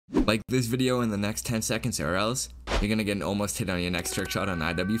Like this video in the next 10 seconds or else you're gonna get an almost hit on your next trick shot on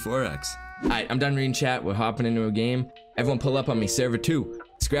IW4X. Alright, I'm done reading chat. We're hopping into a game. Everyone pull up on me. Server 2.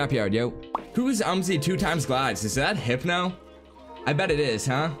 Scrapyard, yo. Who's Umzy 2x glides? Is that Hypno? I bet it is,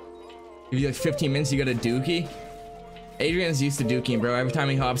 huh? Give you like 15 minutes, you got a dookie? Adrian's used to dooking, bro. Every time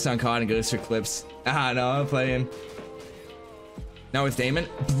he hops on COD and goes for clips. Ah, no, I'm playing. No, it's Damon.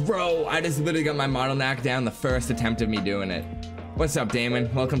 Bro, I just literally got my model knocked down the first attempt of me doing it. What's up,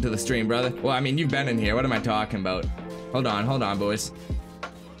 Damon? Welcome to the stream, brother. Well, I mean, you've been in here. What am I talking about? Hold on, boys.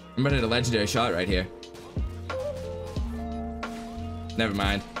 I'm about to hit a legendary shot right here. Never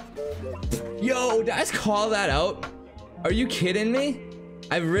mind. Yo, did I just call that out? Are you kidding me?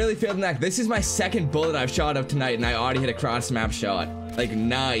 I really failed in that. This is my second bullet I've shot up tonight, and I already hit a cross map shot. Like,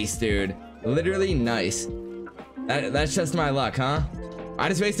 nice, dude. Literally nice. That's just my luck, huh? I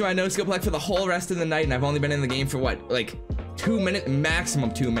just wasted my no-scope luck for the whole rest of the night, and I've only been in the game for what? Like 2 minutes,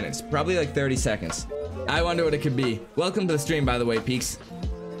 maximum 2 minutes. Probably like 30 seconds. I wonder what it could be. Welcome to the stream, by the way, Peaks.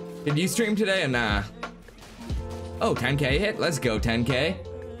 Did you stream today or nah? Oh, 10K hit? Let's go, 10K.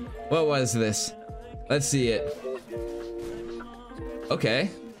 What was this? Let's see it. Okay,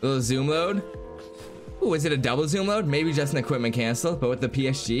 a little zoom load. Ooh, is it a double zoom load? Maybe just an equipment cancel, but with the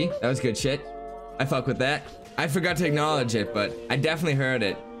PSG. That was good shit. I fuck with that. I forgot to acknowledge it, but I definitely heard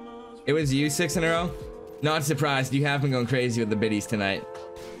it. It was you 6 in a row? Not surprised, you have been going crazy with the biddies tonight.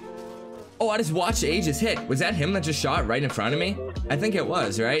 Oh, I just watched Aegis hit. Was that him that just shot right in front of me? I think it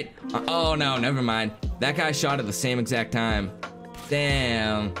was, right? Oh no, never mind. That guy shot at the same exact time.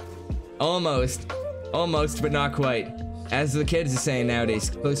 Damn. Almost, but not quite. As the kids are saying nowadays,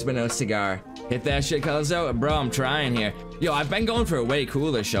 close but no cigar. Hit that shit, Cuzzo. Bro, I'm trying here. Yo, I've been going for a way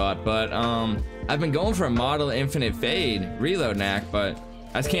cooler shot, but I've been going for a model infinite fade reload knack, but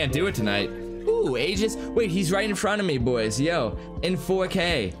I just can't do it tonight. Ooh, Aegis. Wait, he's right in front of me, boys. Yo, in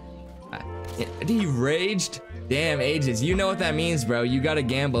 4K. He raged. Damn, Aegis. You know what that means, bro. You gotta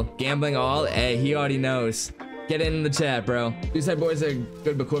gamble. Gambling all. Hey, he already knows. Get in the chat, bro. Suicide Boys are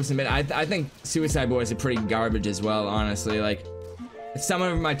good, but corpse mid. I think Suicide Boys are pretty garbage as well, honestly. Like, some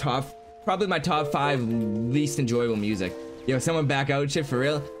of my probably my top 5 least enjoyable music. Yo, someone back out shit for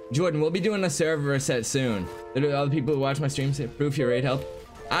real. Jordan, we'll be doing a server set soon. Literally, all the people who watch my streams say, proof your raid help.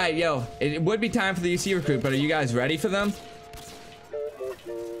 Alright, yo, it would be time for the UC recruit, but are you guys ready for them?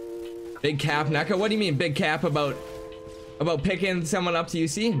 Big cap, Necca. What do you mean, big cap about picking someone up to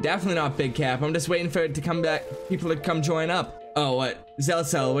UC? Definitely not big cap. I'm just waiting for it to come back, people to come join up. Oh, what?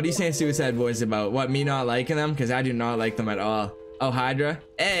 Zelcel, what are you saying Suicide Boys about? What, me not liking them? Because I do not like them at all. Oh, Hydra.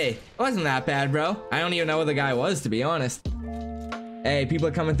 Hey, it wasn't that bad, bro. I don't even know who the guy was, to be honest. Hey, people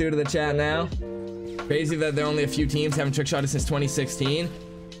are coming through to the chat now. Crazy that there are only a few teams having trickshotted since 2016.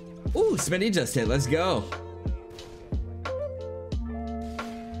 Ooh, Smitty just hit. Let's go.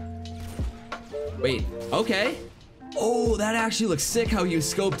 Wait, okay. Oh, that actually looks sick how you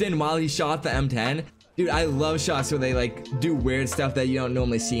scoped in while he shot the M10. Dude, I love shots where they like do weird stuff that you don't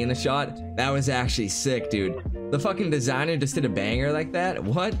normally see in a shot. That was actually sick, dude. The fucking designer just did a banger like that.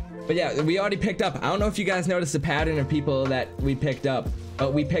 What? But yeah, we already picked up. I don't know if you guys noticed the pattern of people that we picked up,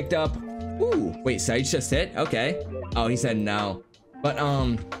 but we picked up. Ooh, wait, Sights just hit? Okay. Oh, he said no. But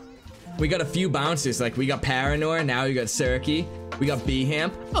we got a few bouncers. Like we got Paranor, now we got Cirky, we got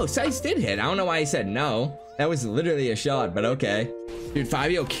B-Hamp. Oh, Sights did hit. I don't know why he said no. That was literally a shot, but okay. Dude,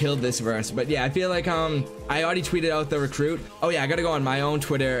 Fabio killed this verse. But yeah, I feel like I already tweeted out the recruit. Oh yeah, I gotta go on my own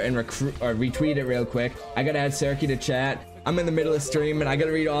Twitter and retweet it real quick. I gotta add Cirky to chat. I'm in the middle of stream and I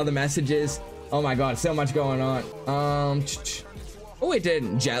gotta read all the messages. Oh my god, so much going on. Oh, it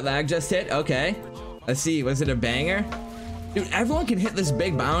didn't. Jet lag just hit. Okay. Let's see, was it a banger? Dude, everyone can hit this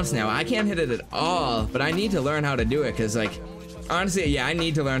big bounce now. I can't hit it at all, but I need to learn how to do it because, like, honestly, yeah, I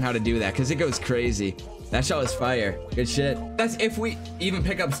need to learn how to do that because it goes crazy. That shot was fire. Good shit. That's if we even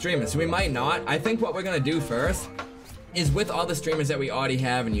pick up streamers. We might not. I think what we're gonna do first is with all the streamers that we already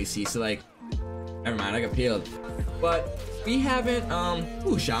have in UC. So like, never mind, I got peeled. But we haven't,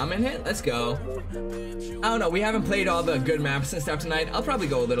 ooh, Shaman hit. Let's go. I don't know. We haven't played all the good maps and stuff tonight. I'll probably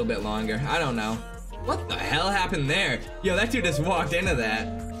go a little bit longer. I don't know. What the hell happened there? Yo, that dude just walked into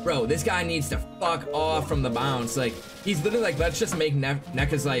that. Bro, this guy needs to fuck off from the bounce. Like, he's literally like, let's just make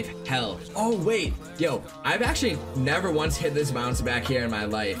Necca's life hell. Oh, wait. Yo, I've actually never once hit this bounce back here in my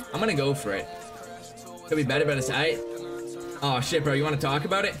life. I'm gonna go for it. Could be better, but it's tight. Oh, shit, bro. You want to talk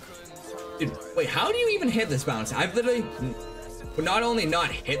about it? Dude, wait, how do you even hit this bounce? I've literally not only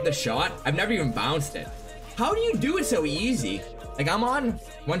not hit the shot, I've never even bounced it. How do you do it so easy? Like, I'm on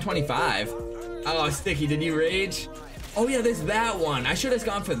 125. Oh, Sticky, did you rage? Oh yeah, there's that one. I should have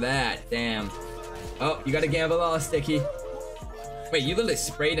gone for that. Damn. Oh, you gotta gamble all, Sticky. Wait, you literally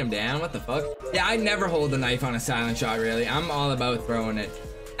sprayed him down? What the fuck? Yeah, I never hold the knife on a silent shot, really. I'm all about throwing it.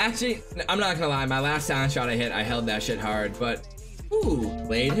 Actually, I'm not gonna lie. My last silent shot I hit, I held that shit hard, but... Ooh,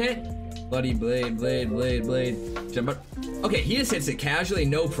 blade hit? Bloody blade, blade. Jump up. Okay, he just hits it casually,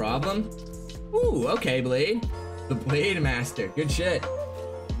 no problem. Ooh, okay, blade. The blade master. Good shit.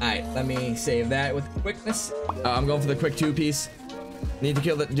 Alright, let me save that with quickness. I'm going for the quick 2-piece. Need to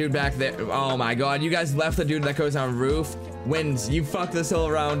kill the dude back there. Oh my god, you guys left the dude that goes on roof. Wins. You fucked this whole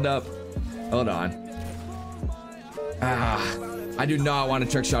round up. Hold on. I do not want a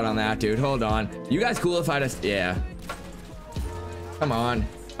trick shot on that dude. Hold on. You guys cool if I just... Yeah. Come on.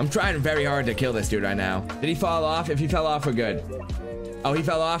 I'm trying very hard to kill this dude right now. Did he fall off? If he fell off, we're good. Oh, he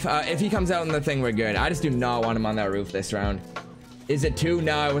fell off. If he comes out in the thing, we're good. I just do not want him on that roof this round. Is it 2?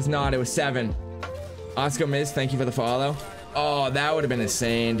 No, it was not. It was 7. Oscar Miz, thank you for the follow. Oh, that would have been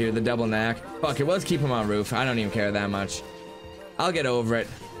insane, dude. The double knack. Fuck it, we'll just keep him on roof. I don't even care that much. I'll get over it.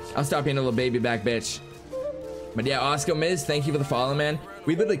 I'll stop being a little baby back bitch. But yeah, Oscar Miz, thank you for the follow, man.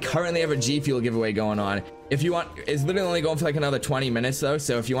 We literally currently have a G Fuel giveaway going on. If you want, it's literally only going for like another 20 minutes though.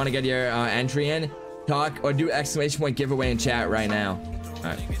 So if you want to get your entry in, talk or do ! giveaway in chat right now. All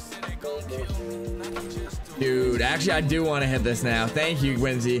right. Dude, actually I do want to hit this now. Thank you,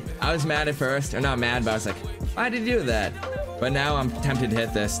 Winzy. I was mad at first, or not mad, but I was like, why did you do that? But now I'm tempted to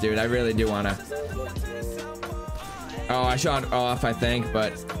hit this, dude. I really do want to. Oh, I shot off, I think,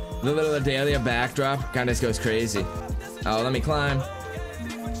 but the little Adalia backdrop kind of just goes crazy. Oh, let me climb.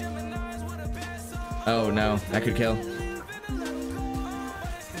 Oh no, that could kill.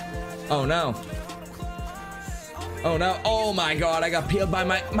 Oh no. Oh no. Oh my god, I got peeled by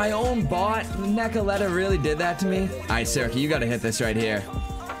my own bot. Necca really did that to me. Alright, Cirque, you gotta hit this right here.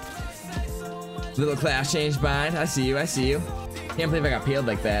 Little class change bind. I see you, I see you. Can't believe I got peeled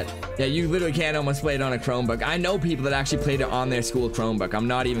like that. Yeah, you literally can't almost play it on a Chromebook. I know people that actually played it on their school Chromebook. I'm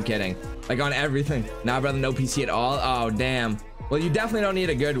not even kidding. Like on everything. Nah, brother, no PC at all. Oh, damn. Well, you definitely don't need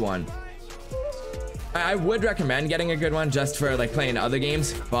a good one. I would recommend getting a good one just for like playing other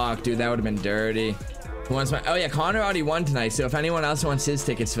games. Fuck, dude, that would have been dirty. Who wants my... Oh yeah, Connor already won tonight, so if anyone else wants his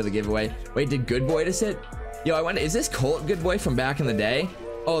tickets for the giveaway. Wait, did Good Boy just hit? Yo, I wonder, is this Colt Good Boy from back in the day?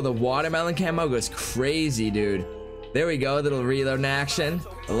 Oh, the watermelon camo goes crazy, dude. There we go, little reload in action.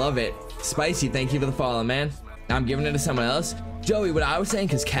 I love it. Spicy, thank you for the follow, man. Now I'm giving it to someone else. Joey, what I was saying,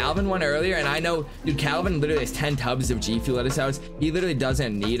 because Calvin won earlier, and I know, dude, Calvin literally has 10 tubs of G Fuel at his house. He literally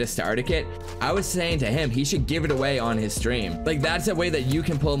doesn't need a starter kit. I was saying to him, he should give it away on his stream. Like, that's a way that you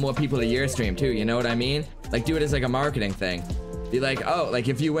can pull more people to your stream, too. You know what I mean? Like, do it as, like, a marketing thing. Be like, oh, like,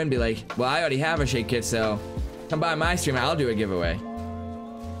 if you win, be like, well, I already have a shake kit, so come by my stream, I'll do a giveaway.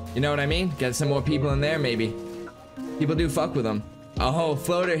 You know what I mean? Get some more people in there, maybe. People do fuck with them. Oh,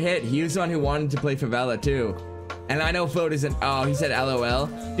 Floater hit. He was the one who wanted to play Favela, too. And I know Float isn't... Oh, he said LOL.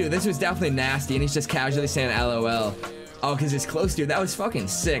 Dude, this was definitely nasty, and he's just casually saying LOL. Oh, because it's close, dude. That was fucking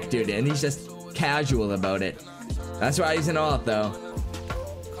sick, dude. And he's just casual about it. That's why he's an alt, though.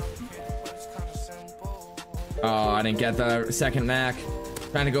 Oh, I didn't get the second knack.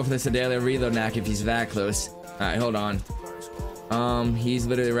 Trying to go for the Sedalia reload knack if he's that close. Alright, hold on. He's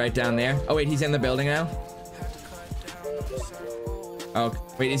literally right down there. Oh, wait, he's in the building now? Oh,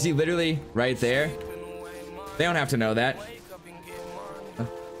 wait, is he literally right there? They don't have to know that.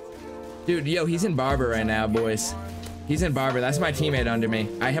 Dude, yo, he's in Barber right now, boys. He's in Barber. That's my teammate under me.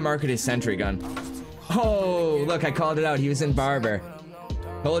 I hit marked his sentry gun. Oh, look, I called it out. He was in Barber.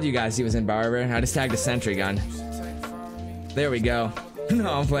 Told you guys he was in Barber. I just tagged a sentry gun. There we go.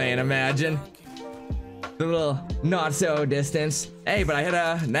 No, I'm playing, imagine. The little not so distance. Hey, but I hit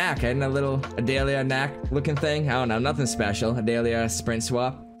a knack. I hit a little Adalia knack looking thing. I don't know, nothing special. Adalia sprint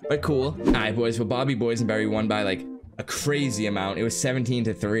swap. But cool. Alright, boys. Well, Bobby Boysenberry won by like a crazy amount. It was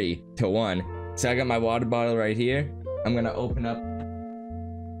 17-3 to 1. So I got my water bottle right here. I'm gonna open up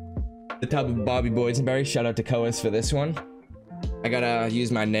the tub of Bobby Boysenberry. Shout out to Coas for this one. I gotta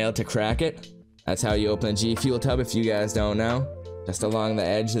use my nail to crack it. That's how you open a G Fuel tub if you guys don't know. Just along the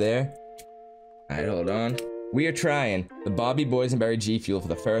edge there. Alright, hold on. We are trying the Bobby Boysenberry G Fuel for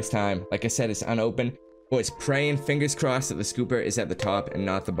the first time. Like I said, it's unopened. Boys, praying, fingers crossed that the scooper is at the top and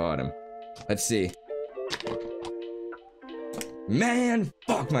not the bottom. Let's see. Man,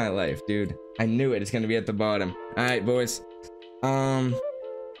 fuck my life, dude. I knew it. It's gonna be at the bottom. Alright, boys. Hold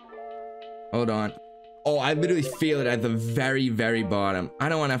on. Oh, I literally feel it at the very, very bottom. I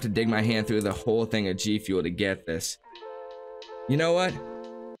don't want to have to dig my hand through the whole thing of G Fuel to get this. You know what?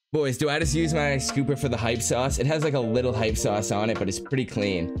 Boys, do I just use my scooper for the hype sauce? It has like a little hype sauce on it, but it's pretty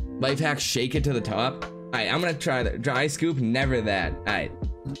clean. Life hack, shake it to the top. Alright, I'm gonna try the dry scoop, never that. Alright,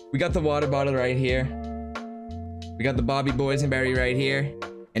 we got the water bottle right here. We We got the Bobby Boysenberry right here,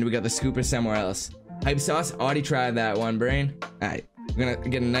 and we got the scooper somewhere else. Hype sauce, already tried that one, brain. Alright, we're gonna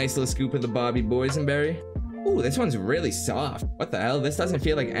get a nice little scoop of the Bobby Boysenberry. Ooh, this one's really soft. What the hell? This doesn't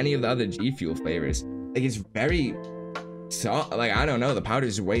feel like any of the other G Fuel flavors. Like, it's very soft. Like, I don't know, the powder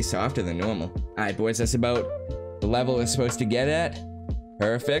is way softer than normal. Alright, boys, that's about the level it's supposed to get at.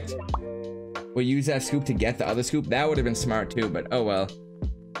 Perfect. We'll use that scoop to get the other scoop. That would have been smart too, but oh well.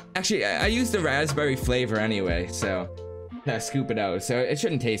 Actually, I used the raspberry flavor anyway, so scoop it out. So it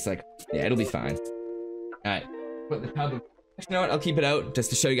shouldn't taste like, yeah, it'll be fine. All right, put the tub of, you know what? I'll keep it out just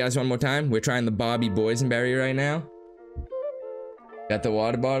to show you guys one more time. We're trying the Bobby Boysenberry right now. Got the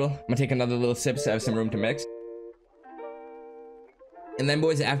water bottle. I'm gonna take another little sip so I have some room to mix. And then,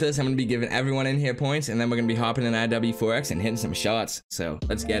 boys, after this, I'm gonna be giving everyone in here points, and then we're gonna be hopping in IW4X and hitting some shots. So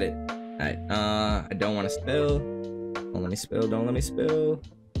let's get it. All right, I don't want to spill. Don't let me spill. Don't let me spill.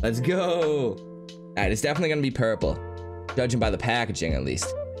 Let's go. All right, it's definitely gonna be purple, judging by the packaging at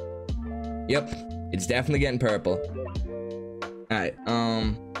least. Yep, it's definitely getting purple. All right,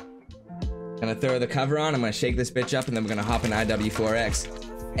 gonna throw the cover on. I'm gonna shake this bitch up, and then we're gonna hop in IW4X.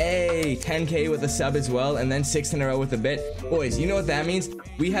 Hey, 10K with a sub as well, and then 6 in a row with a bit. Boys, you know what that means?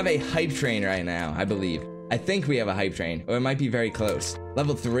 We have a hype train right now, I believe. I think we have a hype train, or it might be very close.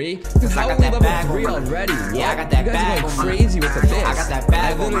 Level 3? Dude, how are we level 3 already? What? Yeah, I got that bag. You guys are going crazy with the bits. I got that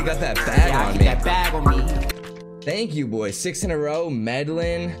bag. I literally got that bag on me. That bag on me. Thank you, boys. 6 in a row,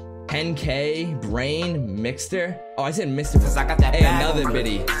 Medlin, 10K, Brain, Mixter. Oh, I said Mr. I got that hey, bag another on me.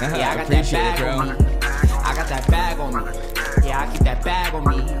 biddy. Yeah, I got appreciate that it, bag bro. on me. I got that bag on me. Yeah, I keep that bag on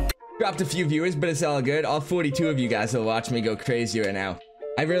me. Dropped a few viewers, but it's all good. All 42 of you guys will watch me go crazy right now.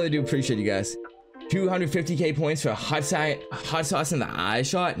 I really do appreciate you guys. 250k points for a hot sauce in the eye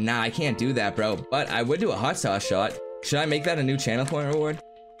shot? Nah, I can't do that, bro. But I would do a hot sauce shot. Should I make that a new channel point reward?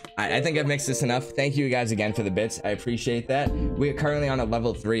 I think I've mixed this enough. Thank you guys again for the bits. I appreciate that. We are currently on a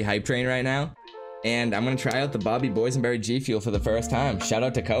level 3 hype train right now. And I'm gonna try out the Bobby Boysenberry G Fuel for the first time. Shout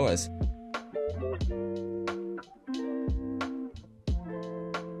out to Koas.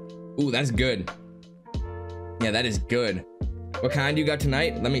 Ooh, that's good. Yeah, that is good. What kind you got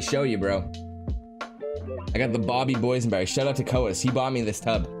tonight? Let me show you, bro. I got the Bobby Boysenberry. Shout out to Koas. He bought me this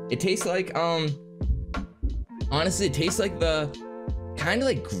tub. It tastes like, honestly, it tastes like the, kind of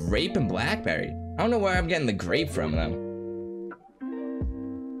like grape and blackberry. I don't know where I'm getting the grape from, though.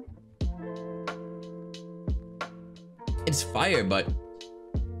 It's fire, but,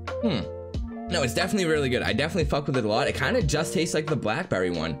 no, it's definitely really good. I definitely fuck with it a lot. It kind of just tastes like the blackberry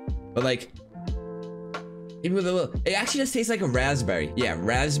one. But like, even with a little, it actually just tastes like a raspberry. Yeah,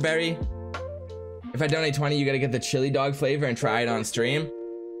 raspberry. If I donate 20, you gotta get the chili dog flavor and try it on stream.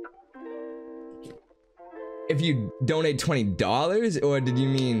 If you donate $20, or did you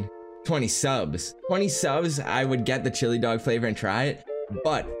mean 20 subs? 20 subs, I would get the chili dog flavor and try it.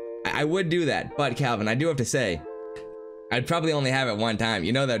 But I would do that. But Calvin, I do have to say, I'd probably only have it one time.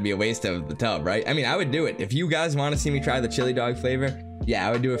 You know that'd be a waste of the tub, right? I mean, I would do it. If you guys want to see me try the chili dog flavor, yeah,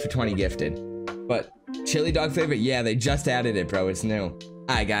 I would do it for 20 gifted. But chili dog flavor, yeah, they just added it, bro. It's new.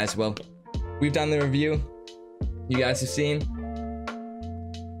 Alright, guys, well, we've done the review. You guys have seen.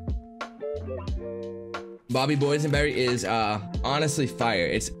 Bobby Boysenberry is honestly fire.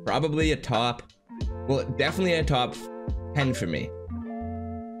 It's probably a top, well, definitely a top 10 for me.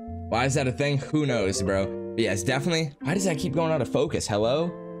 Why is that a thing? Who knows, bro? But yeah, it's definitely, why does that keep going out of focus?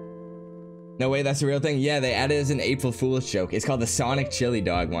 Hello? No way, that's a real thing? Yeah, they added it as an April Fool's joke. It's called the Sonic Chili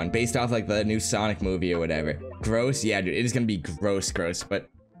Dog one, based off like the new Sonic movie or whatever. Gross? Yeah, dude, it is gonna be gross, but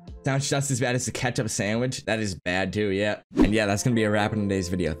sounds just as bad as the ketchup sandwich. That is bad too, yeah. And yeah, that's gonna be a wrap in today's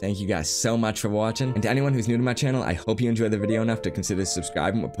video. Thank you guys so much for watching. And to anyone who's new to my channel, I hope you enjoyed the video enough to consider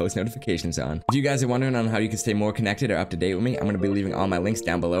subscribing with post notifications on. If you guys are wondering on how you can stay more connected or up to date with me, I'm gonna be leaving all my links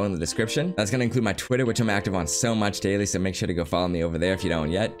down below in the description. That's gonna include my Twitter, which I'm active on so much daily, so make sure to go follow me over there if you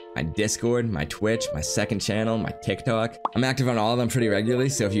don't yet. My Discord, my Twitch, my second channel, my TikTok. I'm active on all of them pretty regularly,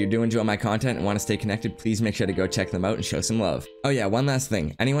 so if you do enjoy my content and want to stay connected, please make sure to go check them out and show some love. Oh yeah, one last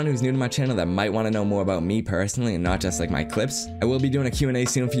thing. Anyone who's new to my channel that might want to know more about me personally and not just like my clips, I will be doing a Q&A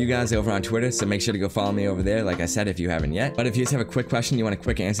soon for you guys over on Twitter, so make sure to go follow me over there, like I said, if you haven't yet. But if you just have a quick question you want a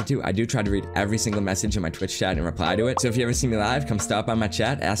quick answer to, I do try to read every single message in my Twitch chat and reply to it. So if you ever see me live, come stop by my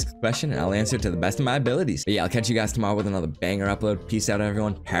chat, ask a question, and I'll answer it to the best of my abilities. But yeah, I'll catch you guys tomorrow with another banger upload. Peace out,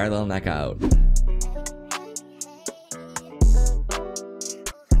 everyone. Parallel Necca out.